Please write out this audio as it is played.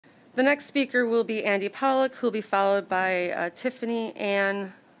The next speaker will be Andy Pollock, who will be followed by Tiffany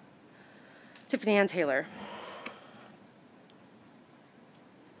Ann Taylor.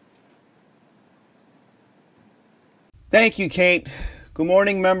 Thank you, Kate. Good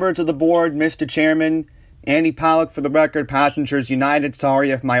morning, members of the board, Mr. Chairman. Andy Pollock for the record, Passengers United.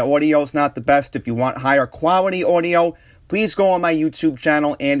 Sorry if my audio is not the best. If you want higher quality audio, please go on my YouTube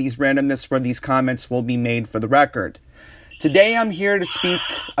channel, Andy's Randomness, where these comments will be made for the record. Today I'm here to speak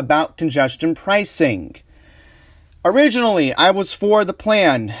about congestion pricing. Originally, I was for the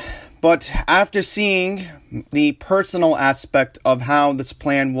plan, but after seeing the personal aspect of how this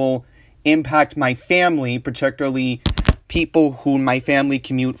plan will impact my family, particularly people who in my family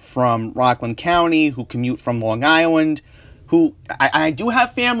commute from Rockland County, who commute from Long Island, I do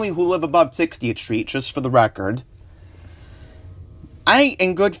have family who live above 60th Street, just for the record. I,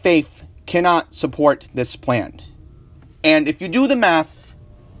 in good faith, cannot support this plan. And if you do the math,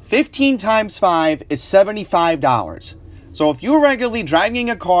 15 times 5 is $75. So if you're regularly driving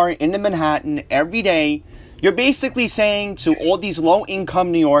a car into Manhattan every day, you're basically saying to all these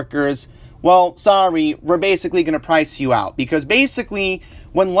low-income New Yorkers, well, sorry, we're basically going to price you out. Because basically,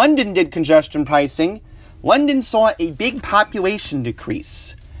 when London did congestion pricing, London saw a big population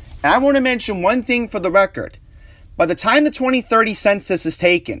decrease. And I want to mention one thing for the record. By the time the 2030 census is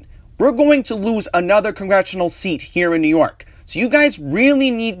taken, we're going to lose another congressional seat here in New York. So you guys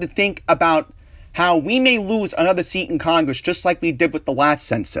really need to think about how we may lose another seat in Congress, just like we did with the last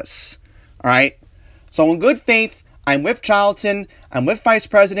census. All right? So in good faith, I'm with Charlton. I'm with Vice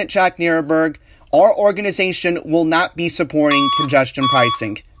President Jack Nierenberg. Our organization will not be supporting congestion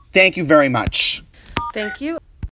pricing. Thank you very much. Thank you.